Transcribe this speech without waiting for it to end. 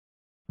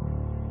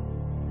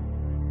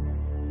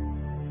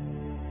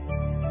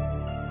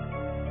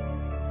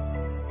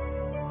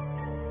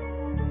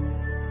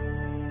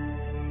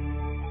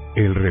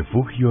El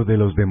refugio de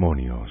los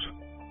demonios.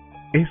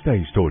 Esta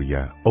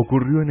historia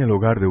ocurrió en el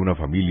hogar de una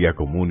familia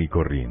común y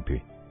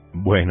corriente.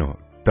 Bueno,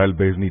 tal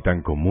vez ni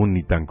tan común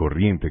ni tan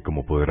corriente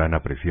como podrán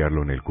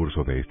apreciarlo en el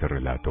curso de este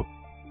relato.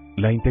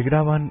 La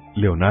integraban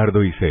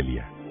Leonardo y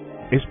Celia,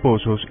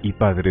 esposos y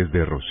padres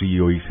de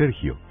Rocío y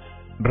Sergio,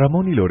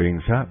 Ramón y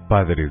Lorenza,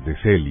 padres de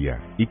Celia,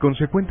 y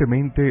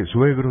consecuentemente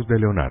suegros de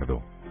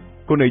Leonardo.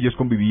 Con ellos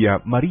convivía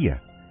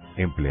María,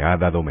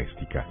 empleada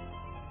doméstica.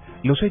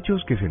 Los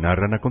hechos que se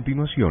narran a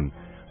continuación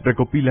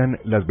recopilan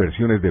las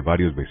versiones de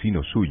varios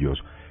vecinos suyos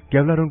que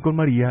hablaron con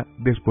María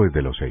después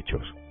de los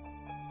hechos.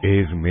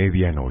 Es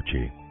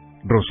medianoche.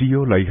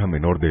 Rocío, la hija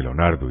menor de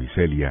Leonardo y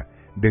Celia,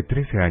 de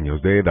 13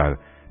 años de edad,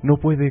 no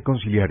puede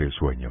conciliar el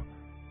sueño.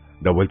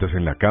 Da vueltas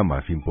en la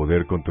cama sin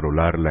poder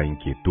controlar la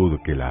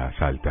inquietud que la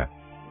asalta.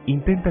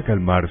 Intenta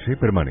calmarse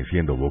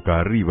permaneciendo boca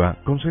arriba,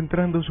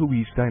 concentrando su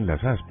vista en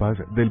las aspas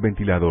del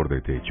ventilador de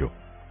techo.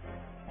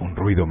 Un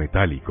ruido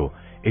metálico,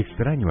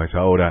 extraño a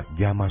esa hora,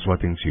 llama su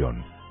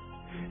atención.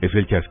 Es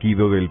el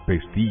chasquido del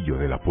pestillo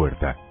de la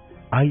puerta.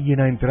 Alguien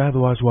ha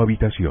entrado a su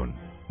habitación.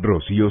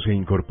 Rocío se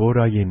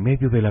incorpora y en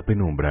medio de la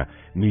penumbra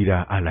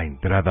mira a la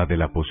entrada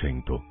del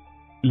aposento.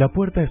 La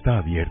puerta está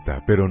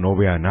abierta, pero no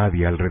ve a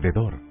nadie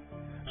alrededor.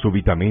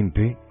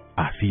 Súbitamente,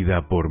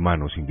 asida por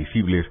manos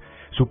invisibles,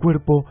 su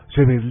cuerpo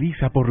se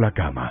desliza por la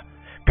cama,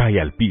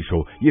 cae al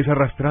piso y es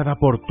arrastrada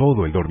por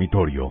todo el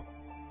dormitorio.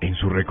 En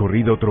su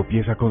recorrido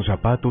tropieza con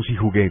zapatos y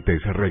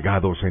juguetes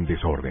regados en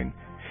desorden.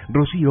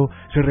 Rocío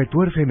se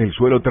retuerce en el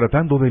suelo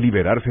tratando de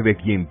liberarse de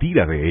quien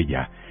tira de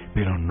ella,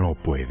 pero no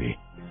puede.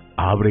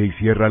 Abre y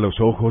cierra los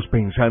ojos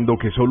pensando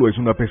que solo es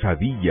una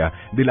pesadilla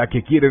de la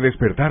que quiere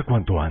despertar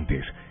cuanto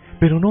antes.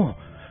 Pero no,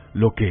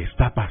 lo que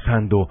está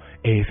pasando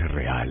es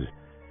real.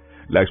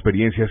 La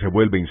experiencia se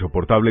vuelve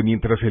insoportable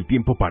mientras el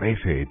tiempo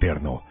parece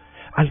eterno.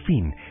 Al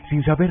fin,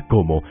 sin saber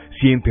cómo,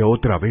 siente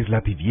otra vez la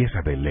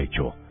tibieza del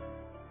lecho.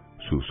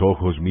 Sus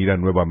ojos miran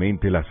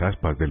nuevamente las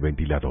aspas del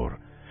ventilador.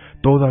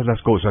 Todas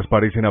las cosas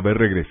parecen haber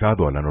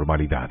regresado a la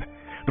normalidad.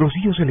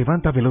 Rocío se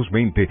levanta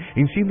velozmente,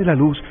 enciende la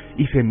luz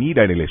y se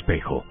mira en el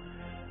espejo.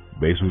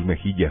 Ve sus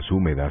mejillas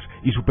húmedas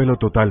y su pelo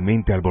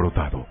totalmente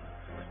alborotado.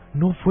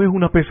 No fue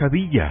una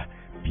pesadilla,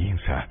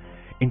 piensa.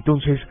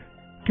 Entonces,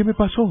 ¿qué me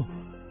pasó?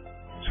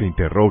 Se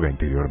interroga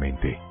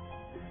interiormente.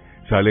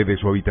 Sale de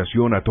su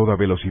habitación a toda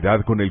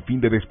velocidad con el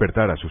fin de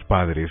despertar a sus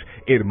padres,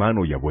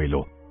 hermano y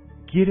abuelo.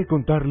 Quiere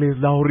contarles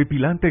la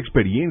horripilante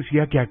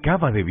experiencia que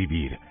acaba de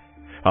vivir.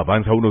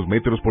 Avanza unos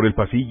metros por el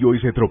pasillo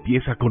y se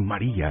tropieza con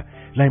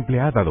María, la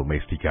empleada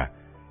doméstica.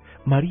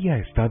 María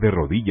está de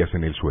rodillas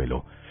en el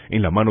suelo.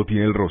 En la mano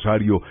tiene el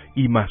rosario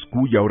y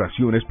masculla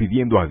oraciones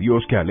pidiendo a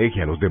Dios que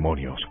aleje a los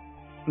demonios.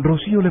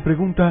 Rocío le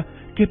pregunta,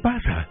 ¿qué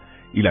pasa?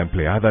 Y la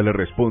empleada le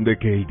responde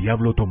que el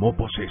diablo tomó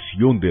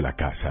posesión de la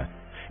casa.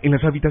 En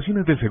las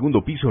habitaciones del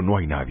segundo piso no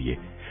hay nadie.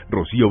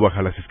 Rocío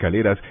baja las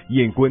escaleras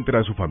y encuentra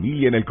a su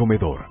familia en el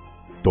comedor.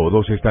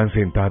 Todos están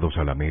sentados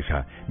a la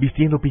mesa,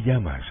 vistiendo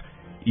pijamas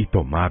y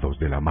tomados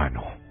de la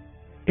mano.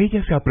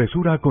 Ella se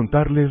apresura a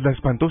contarles la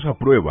espantosa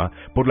prueba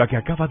por la que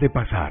acaba de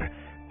pasar,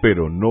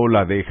 pero no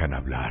la dejan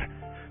hablar.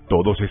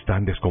 Todos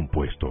están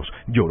descompuestos,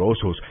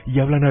 llorosos y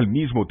hablan al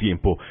mismo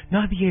tiempo.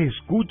 Nadie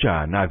escucha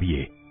a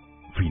nadie.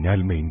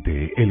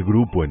 Finalmente, el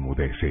grupo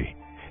enmudece.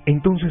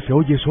 Entonces se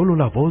oye solo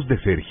la voz de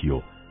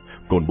Sergio.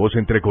 Con voz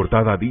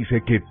entrecortada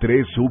dice que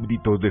 3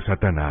 súbditos de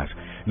Satanás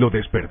lo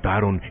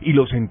despertaron y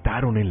lo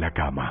sentaron en la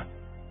cama.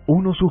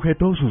 Uno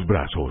sujetó sus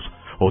brazos,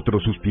 otro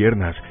sus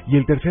piernas, y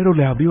el tercero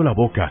le abrió la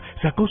boca,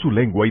 sacó su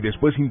lengua y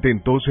después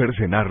intentó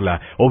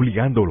cercenarla,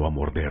 obligándolo a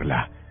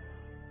morderla.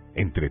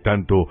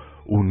 Entretanto,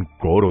 un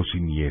coro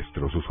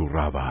siniestro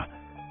susurraba,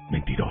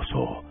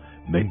 «¡Mentiroso!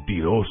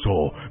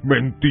 ¡Mentiroso!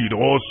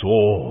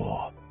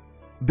 ¡Mentiroso!».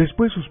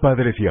 Después sus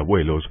padres y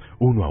abuelos,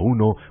 uno a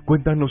uno,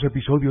 cuentan los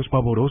episodios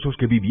pavorosos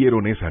que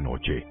vivieron esa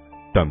noche.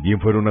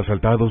 También fueron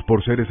asaltados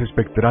por seres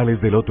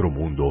espectrales del otro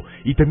mundo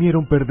y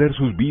temieron perder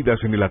sus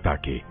vidas en el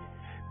ataque.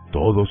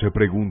 Todos se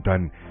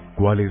preguntan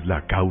cuál es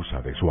la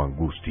causa de su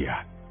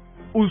angustia.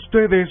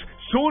 «¡Ustedes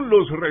son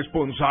los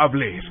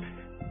responsables!»,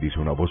 dice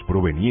una voz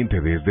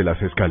proveniente desde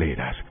las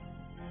escaleras.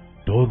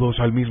 Todos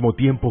al mismo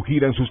tiempo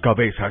giran sus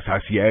cabezas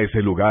hacia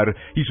ese lugar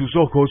y sus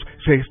ojos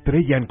se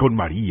estrellan con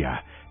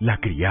María, la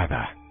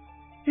criada.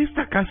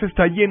 «Esta casa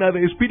está llena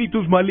de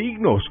espíritus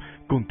malignos»,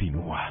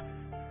 continúa.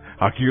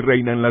 «Aquí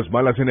reinan las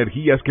malas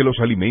energías que los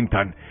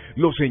alimentan.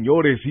 Los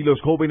señores y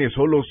los jóvenes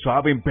solo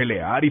saben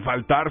pelear y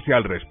faltarse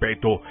al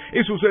respeto.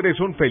 Esos seres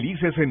son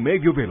felices en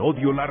medio del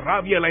odio, la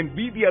rabia, la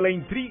envidia, la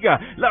intriga,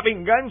 la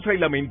venganza y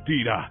la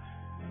mentira.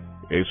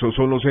 Esos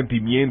son los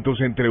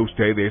sentimientos entre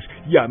ustedes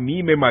y a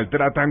mí me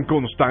maltratan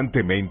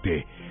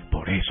constantemente.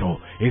 Por eso,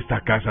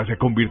 esta casa se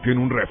convirtió en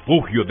un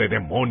refugio de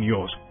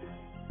demonios.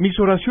 Mis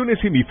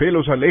oraciones y mi fe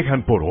los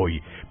alejan por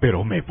hoy,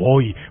 pero me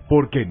voy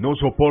porque no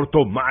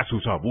soporto más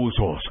sus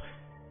abusos»,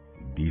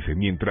 dice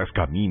mientras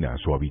camina a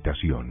su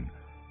habitación.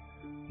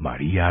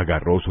 María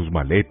agarró sus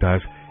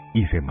maletas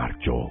y se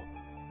marchó.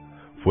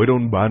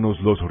 Fueron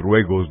vanos los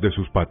ruegos de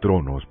sus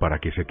patronos para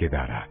que se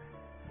quedara.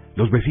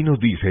 Los vecinos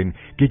dicen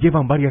que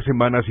llevan varias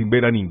semanas sin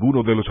ver a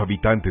ninguno de los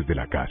habitantes de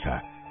la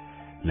casa.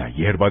 La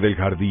hierba del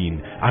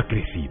jardín ha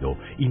crecido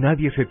y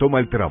nadie se toma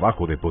el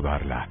trabajo de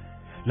podarla.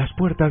 Las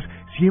puertas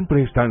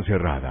siempre están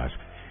cerradas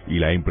y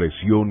la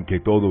impresión que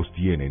todos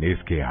tienen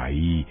es que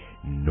ahí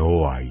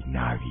no hay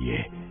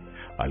nadie.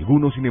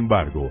 Algunos, sin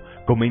embargo,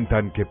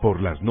 comentan que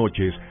por las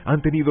noches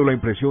han tenido la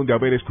impresión de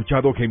haber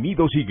escuchado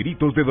gemidos y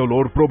gritos de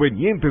dolor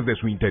provenientes de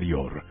su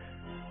interior.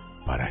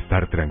 Para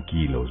estar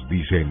tranquilos,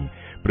 dicen,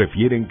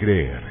 prefieren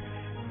creer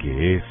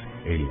que es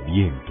el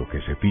viento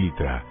que se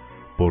filtra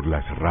por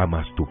las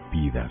ramas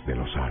tupidas de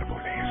los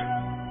árboles.